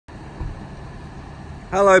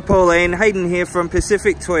Hello Pauline, Hayden here from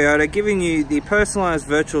Pacific Toyota, giving you the personalised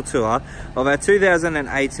virtual tour of our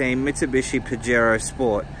 2018 Mitsubishi Pajero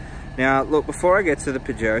Sport. Now look, before I get to the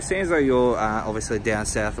Pajero, seeing as though you're obviously down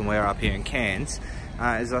south and we're up here in Cairns,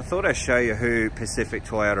 I thought I'd show you who Pacific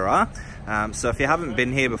Toyota are. So if you haven't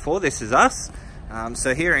been here before, this is us.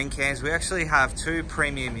 So here in Cairns we actually have two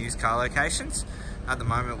premium used car locations. At the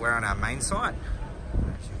moment we're on our main site.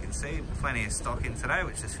 As you can see, plenty of stock in today,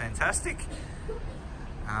 which is fantastic.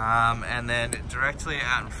 And then directly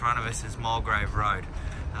out in front of us is Mulgrave Road.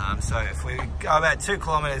 So if we go about 2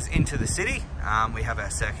 kilometres into the city, we have our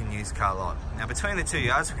second used car lot. Now between the two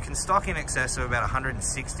yards, we can stock in excess of about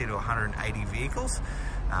 160 to 180 vehicles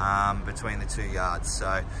between the 2 yards.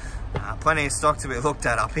 So plenty of stock to be looked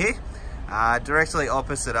at up here. Directly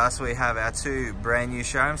opposite us, we have our two brand new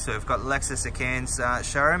showrooms. So we've got Lexus of Cairns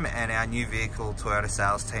showroom and our new vehicle Toyota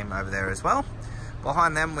sales team over there as well.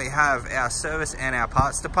 Behind them we have our service and our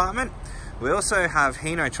parts department. We also have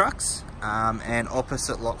Hino trucks and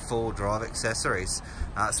opposite lot 4 drive accessories.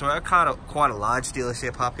 So we're quite a large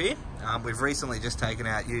dealership up here. We've recently just taken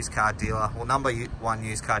out used car dealer, well, number 1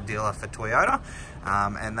 used car dealer for Toyota,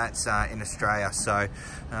 and that's in Australia. So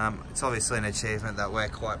it's obviously an achievement that we're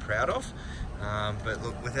quite proud of. But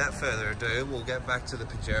look, without further ado, we'll get back to the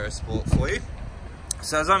Pajero Sport for you.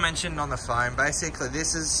 So as I mentioned on the phone, basically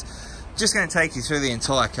this is just going to take you through the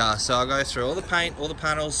entire car. So I'll go through all the paint, all the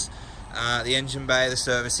panels, the engine bay, the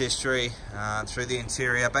service history, through the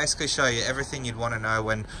interior, basically show you everything you'd want to know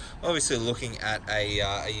when obviously looking at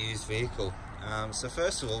a used vehicle. So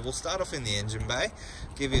first of all, we'll start off in the engine bay,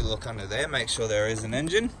 give you a look under there, make sure there is an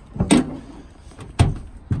engine.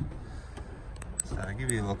 So I'll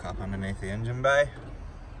give you a look up underneath the engine bay.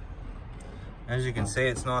 As you can see,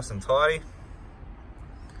 it's nice and tidy.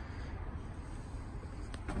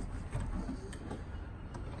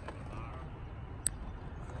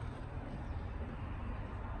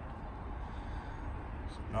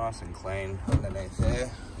 Nice and clean underneath there.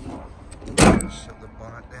 Shut the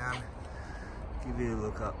bonnet down. Give you a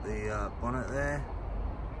look up the bonnet there.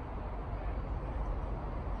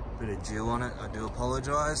 Bit of dew on it, I do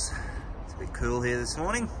apologise. It's a bit cool here this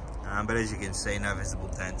morning. But as you can see, no visible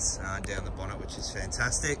dents down the bonnet, which is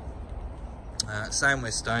fantastic. Same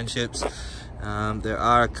with stone chips. There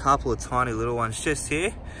are a couple of tiny little ones just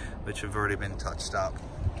here, which have already been touched up.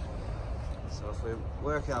 So if we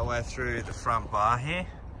work our way through the front bar here,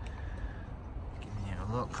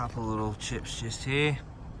 look, couple little chips just here.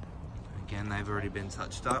 Again, they've already been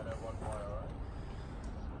touched up.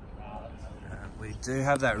 We do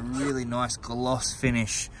have that really nice gloss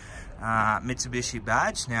finish Mitsubishi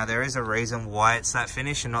badge. Now there is a reason why it's that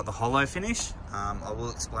finish and not the hollow finish. I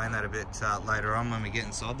will explain that a bit later on when we get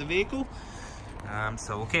inside the vehicle.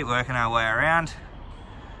 So we'll keep working our way around.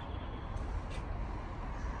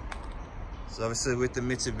 So obviously with the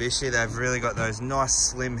Mitsubishi, they've really got those nice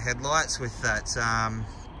slim headlights with that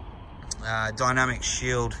dynamic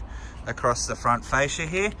shield across the front fascia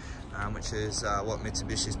here, which is what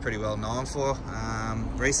Mitsubishi is pretty well known for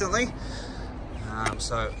recently.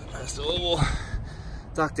 So first of all, we'll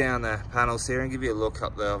duck down the panels here and give you a look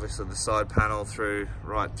up there, obviously the side panel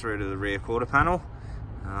right through to the rear quarter panel.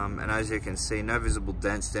 And as you can see, no visible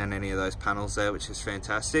dents down any of those panels there, which is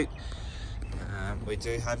fantastic. We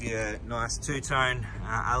do have your nice 2-tone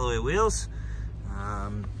alloy wheels,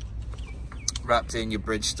 wrapped in your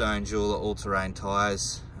Bridgestone dual all-terrain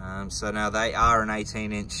tyres. So now they are an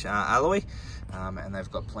 18-inch alloy, and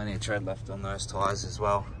they've got plenty of tread left on those tyres as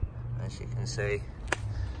well, as you can see.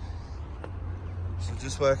 So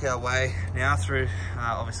just work our way now through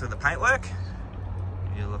obviously the paintwork.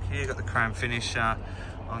 You look here, you've got the chrome finish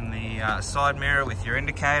on the side mirror with your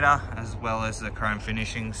indicator, as well as the chrome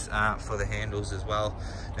finishings for the handles as well.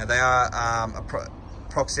 Now they are a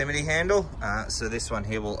proximity handle, so this one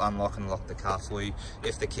here will unlock and lock the car for you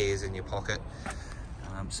if the key is in your pocket.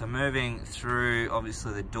 So moving through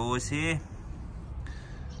obviously the doors here,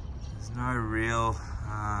 there's no real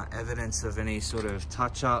evidence of any sort of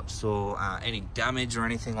touch-ups or any damage or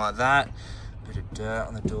anything like that. Bit of dirt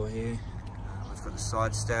on the door here. We've got the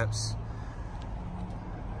side steps.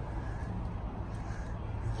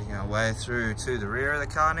 Moving our way through to the rear of the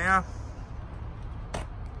car now.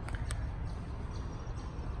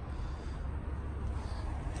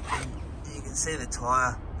 You can see the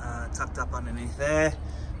tyre tucked up underneath there.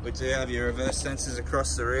 We do have your reverse sensors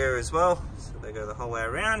across the rear as well, so they go the whole way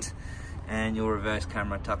around, and your reverse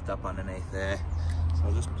camera tucked up underneath there. So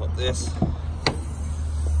I'll just pop this,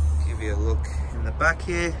 give you a look in the back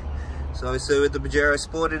here. So obviously with the Pajero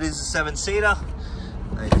Sport, it is a 7-seater.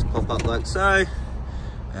 They just pop up like so,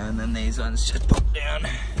 and then these ones just pop down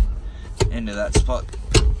into that spot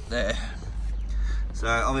there. So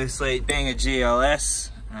obviously, being a GLS,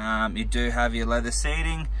 you do have your leather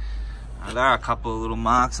seating. There are a couple of little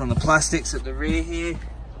marks on the plastics at the rear here.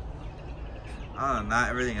 Other than that,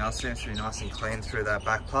 everything else seems to be nice and clean through that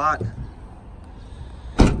back part.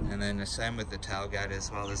 And then the same with the tailgate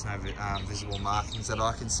as well. There's no visible markings that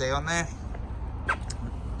I can see on there.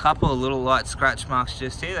 A couple of little light scratch marks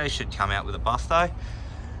just here. They should come out with a buff though.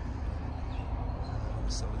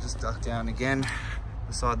 So we'll just duck down again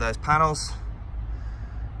beside those panels.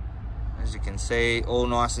 As you can see, all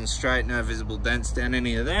nice and straight, no visible dents down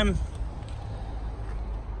any of them.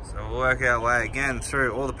 So we'll work our way again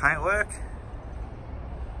through all the paintwork.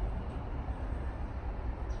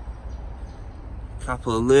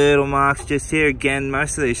 Couple of little marks just here. Again,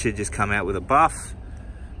 most of these should just come out with a buff.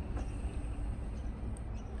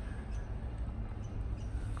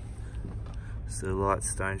 So a light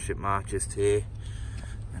stone chip mark just here.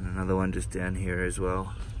 And another one just down here as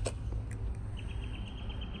well.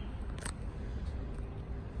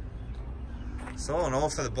 So all in all,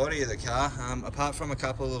 for the body of the car, apart from a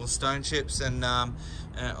couple of little stone chips and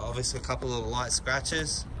obviously a couple of light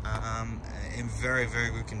scratches, in very,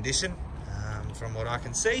 very good condition from what I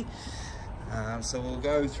can see. So we'll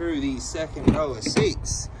go through the second row of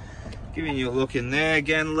seats, giving you a look in there.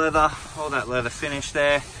 Again, leather, all that leather finish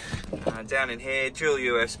there. Down in here, dual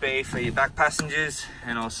USB for your back passengers,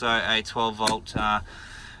 and also a 12 volt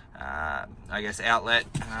I guess outlet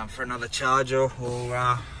for another charger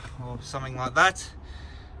or something like that.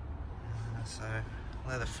 So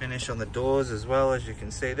leather finish on the doors as well, as you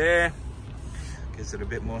can see there, gives it a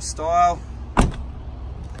bit more style.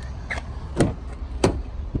 So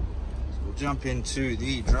we'll jump into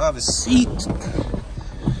the driver's seat.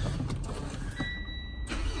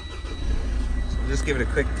 Just give it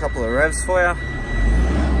a quick couple of revs for you.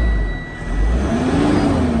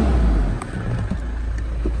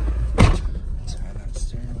 Turn that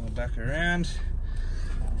steering wheel back around.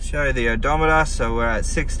 Show you the odometer. So we're at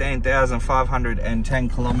 16,510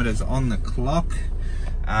 kilometers on the clock.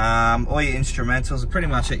 All your instrumentals are pretty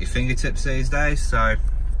much at your fingertips these days. So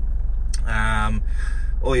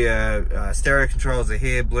all your stereo controls are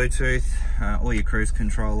here, Bluetooth, all your cruise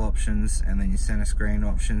control options, and then your center screen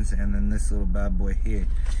options, and then this little bad boy here.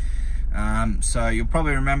 So you'll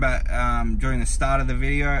probably remember during the start of the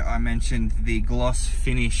video I mentioned the gloss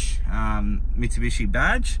finish Mitsubishi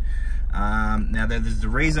badge. Now there's the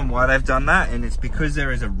reason why they've done that, and it's because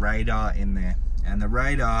there is a radar in there, and the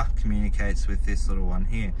radar communicates with this little one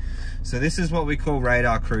here. So this is what we call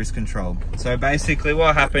radar cruise control. So basically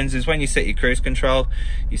what happens is when you set your cruise control,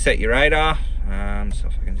 you set your radar. So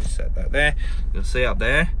if I can just set that there, you'll see up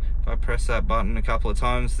there, if I press that button a couple of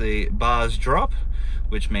times, the bars drop,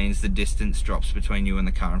 which means the distance drops between you and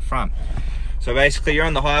the car in front. So basically you're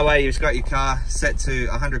on the highway, you've got your car set to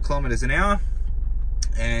 100 kilometers an hour,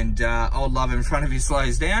 and old love in front of you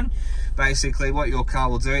slows down. Basically what your car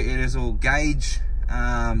will do, it will gauge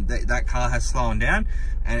that car has slowed down,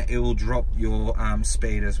 and it will drop your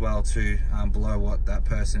speed as well to below what that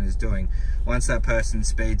person is doing. Once that person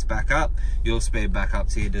speeds back up, you'll speed back up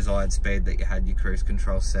to your desired speed that you had your cruise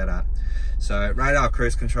control set up. So radar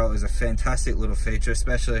cruise control is a fantastic little feature,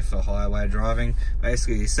 especially for highway driving.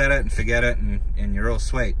 Basically you set it and forget it, and you're all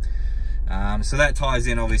sweet. So that ties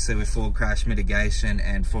in obviously with forward crash mitigation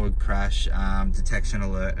and forward crash detection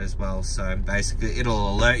alert as well. So basically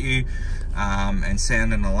it'll alert you and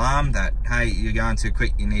sound an alarm that, hey, you're going too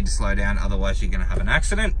quick, you need to slow down, otherwise you're going to have an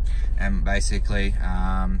accident. And basically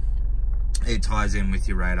it ties in with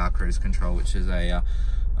your radar cruise control, which is I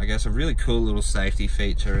guess a really cool little safety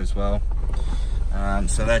feature as well.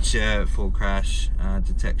 So that's your forward crash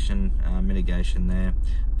detection mitigation there.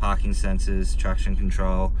 Parking sensors, traction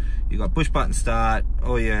control. You've got push button start,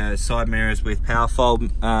 all your side mirrors with power fold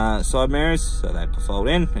side mirrors, so they fold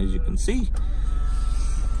in, as you can see.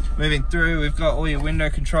 Moving through, we've got all your window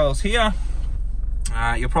controls here.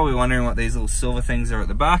 You're probably wondering what these little silver things are at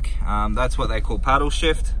the back. That's what they call paddle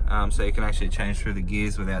shift, so you can actually change through the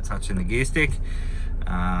gears without touching the gear stick,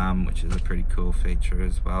 which is a pretty cool feature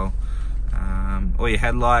as well. All your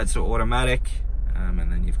headlights are automatic. And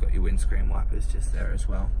then you've got your windscreen wipers just there as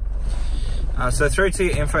well. So through to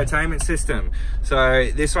your infotainment system.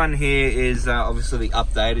 So this one here is obviously the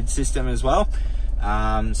updated system as well.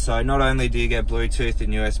 So not only do you get Bluetooth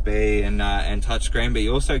and USB and touchscreen, but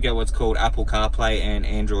you also get what's called Apple CarPlay and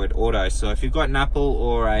Android Auto. So if you've got an Apple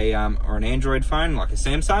or an Android phone like a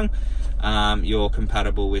Samsung, you're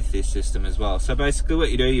compatible with this system as well. So basically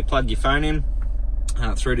what you do, you plug your phone in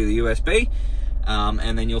through to the USB.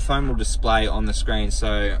 And then your phone will display on the screen.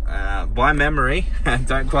 So by memory,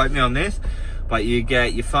 don't quote me on this, But you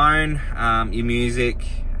get your phone, your music,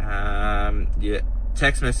 your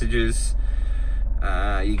text messages,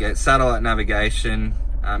 you get satellite navigation,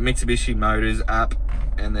 Mitsubishi Motors app,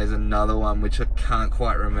 and there's another one which I can't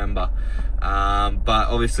quite remember. But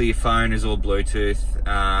obviously your phone is all Bluetooth,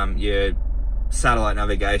 your satellite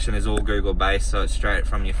navigation is all Google based, so it's straight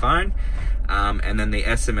from your phone. And then the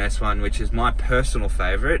SMS one, which is my personal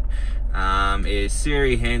favorite, is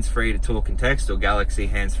Siri hands-free to talk and text, or Galaxy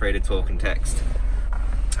hands-free to talk and text.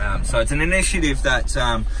 So it's an initiative that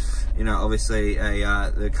you know, obviously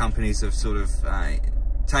the companies have sort of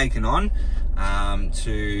taken on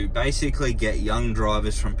to basically get young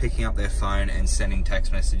drivers from picking up their phone and sending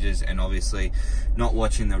text messages, and obviously not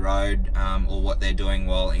watching the road or what they're doing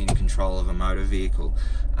while in control of a motor vehicle.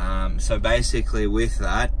 So basically with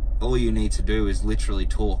that, all you need to do is literally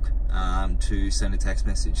talk to send a text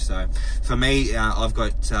message. So for me, I've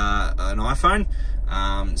got an iPhone.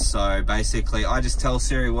 So basically I just tell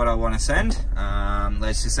Siri what I want to send.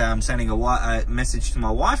 Let's just say I'm sending a message to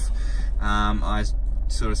my wife. I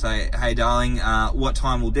sort of say, hey darling, what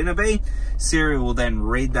time will dinner be? Siri will then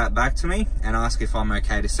read that back to me and ask if I'm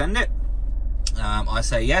okay to send it. I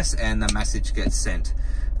say yes, and the message gets sent.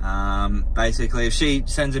 Basically if she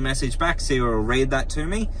sends a message back, Siri will read that to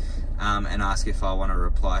me and ask if I want to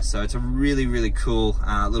reply. So it's a really cool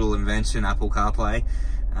little invention, Apple CarPlay.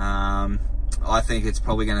 I think it's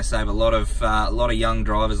probably going to save a lot of young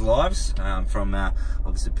drivers' lives from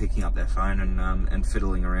obviously picking up their phone and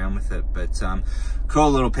fiddling around with it. But cool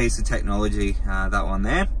little piece of technology, that one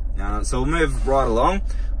there. So we'll move right along.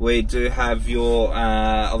 We do have your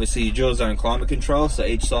obviously your dual zone climate control, so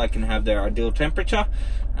each side can have their ideal temperature.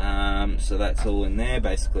 So that's all in there.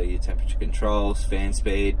 Basically your temperature controls, fan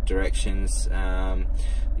speed, directions,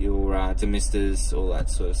 your demisters, all that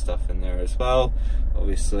sort of stuff in there as well.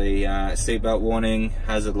 Obviously seatbelt warning,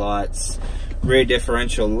 hazard lights, rear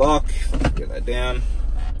differential lock, get that down,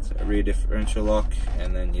 so rear differential lock,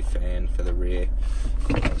 and then your fan for the rear.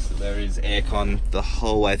 So there is aircon the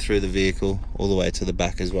whole way through the vehicle, all the way to the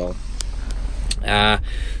back as well.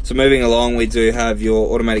 So moving along, we do have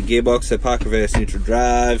your automatic gearbox, so park, reverse, neutral,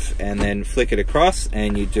 drive, and then flick it across,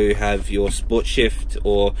 and you do have your sport shift,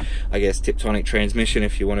 or I guess Tiptronic transmission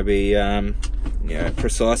if you want to be you know,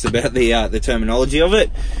 precise about the terminology of it.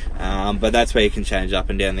 But that's where you can change up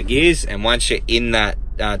and down the gears, and once you're in that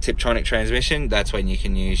Tiptronic transmission, that's when you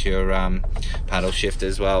can use your paddle shift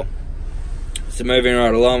as well. So moving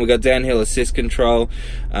right along, we've got downhill assist control,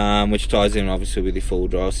 which ties in obviously with your full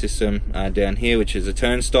drive system down here, which is a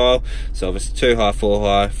turnstile. So obviously 2 high,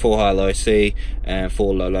 4 high, low C, and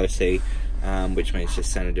 4 low, low C, which means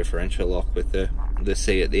just center differential lock with the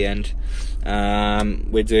C at the end.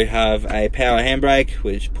 We do have a power handbrake,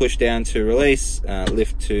 which push down to release,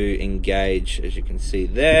 lift to engage, as you can see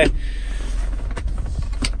there.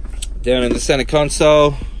 Down in the center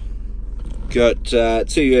console, got 2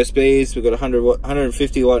 USBs, we've got a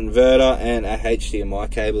 150 watt inverter and a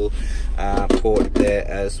HDMI cable port there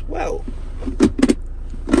as well.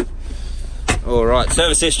 Alright,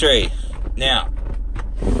 service history. Now,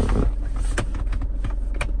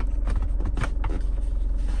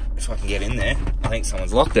 if I can get in there, I think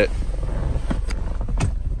someone's locked it.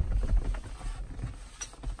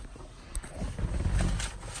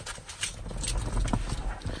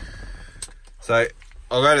 So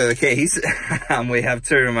I'll go to the keys. We have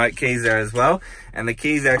 2 remote keys there as well, and the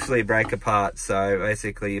keys actually break apart. So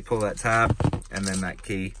basically you pull that tab and then that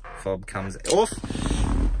key fob comes off.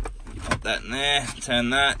 You pop that in there, turn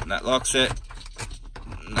that, and that locks it,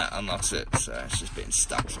 and that unlocks it. So it's just been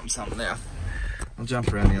stuck from something now. I'll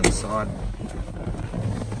jump around the other side.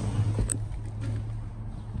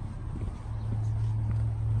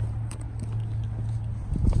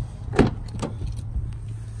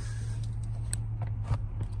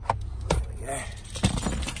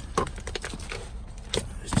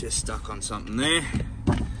 Just stuck on something there,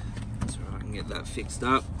 so I can get that fixed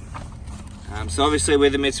up. So obviously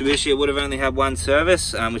with the Mitsubishi, it would have only had one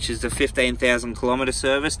service, which is the 15,000 kilometer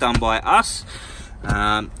service done by us.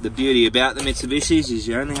 The beauty about the Mitsubishis is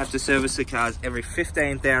you only have to service the cars every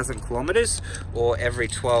 15,000 kilometers or every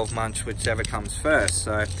 12 months, whichever comes first.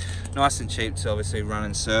 So nice and cheap to obviously run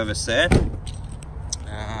and service there.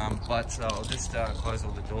 But I'll just close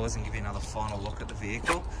all the doors and give you another final look at the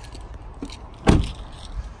vehicle.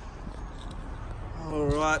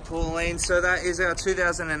 Alright Pauline, so that is our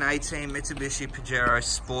 2018 Mitsubishi Pajero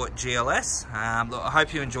Sport GLS. Look, I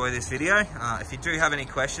hope you enjoy this video. If you do have any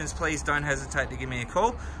questions, please don't hesitate to give me a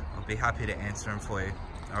call. I'll be happy to answer them for you.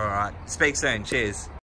 Alright, speak soon, cheers.